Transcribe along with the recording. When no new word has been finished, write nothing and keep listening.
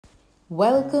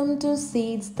Welcome to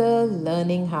Seeds the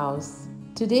Learning House.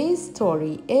 Today's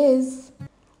story is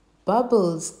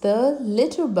Bubbles the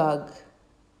Litterbug.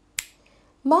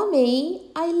 Mummy,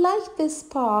 I like this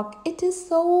park. It is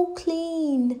so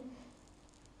clean.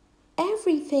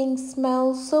 Everything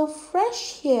smells so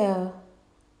fresh here.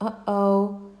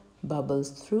 Uh-oh,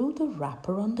 Bubbles threw the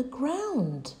wrapper on the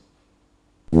ground.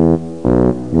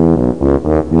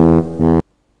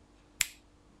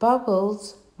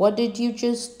 Bubbles, what did you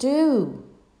just do?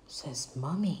 Says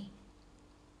Mummy.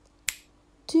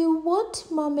 Do what,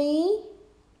 Mummy?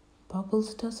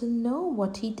 Bubbles doesn't know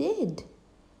what he did.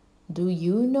 Do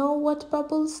you know what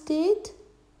Bubbles did?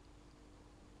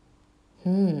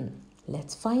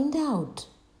 Let's find out.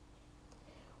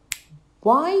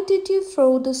 Why did you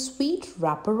throw the sweet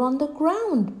wrapper on the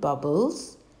ground,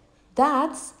 Bubbles?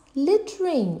 That's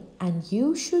littering and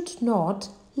you should not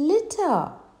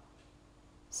litter,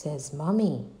 says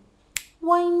Mummy.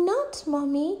 Why not,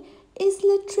 Mummy? Is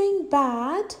littering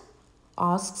bad?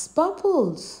 Asks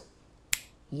Bubbles.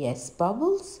 Yes,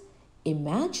 Bubbles.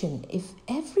 Imagine if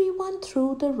everyone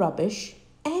threw the rubbish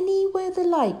anywhere they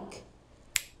like.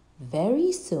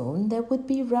 Very soon there would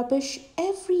be rubbish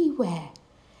everywhere.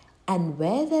 And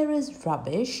where there is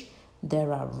rubbish,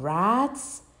 there are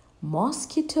rats,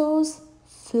 mosquitoes,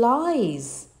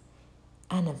 flies,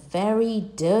 and a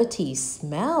very dirty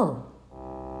smell.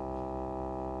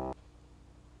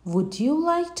 Would you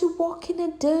like to walk in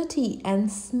a dirty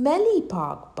and smelly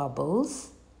park,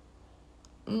 Bubbles?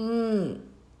 Oh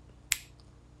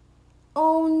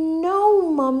no,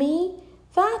 Mummy,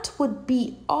 that would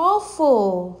be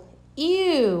awful.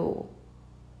 Ew.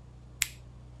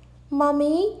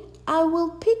 Mummy, I will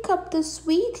pick up the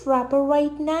sweet wrapper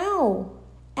right now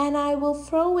and I will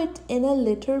throw it in a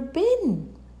litter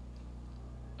bin.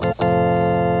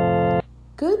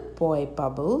 Good boy,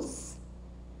 Bubbles.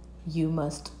 You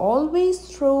must always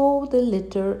throw the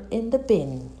litter in the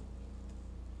bin.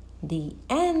 The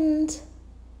end.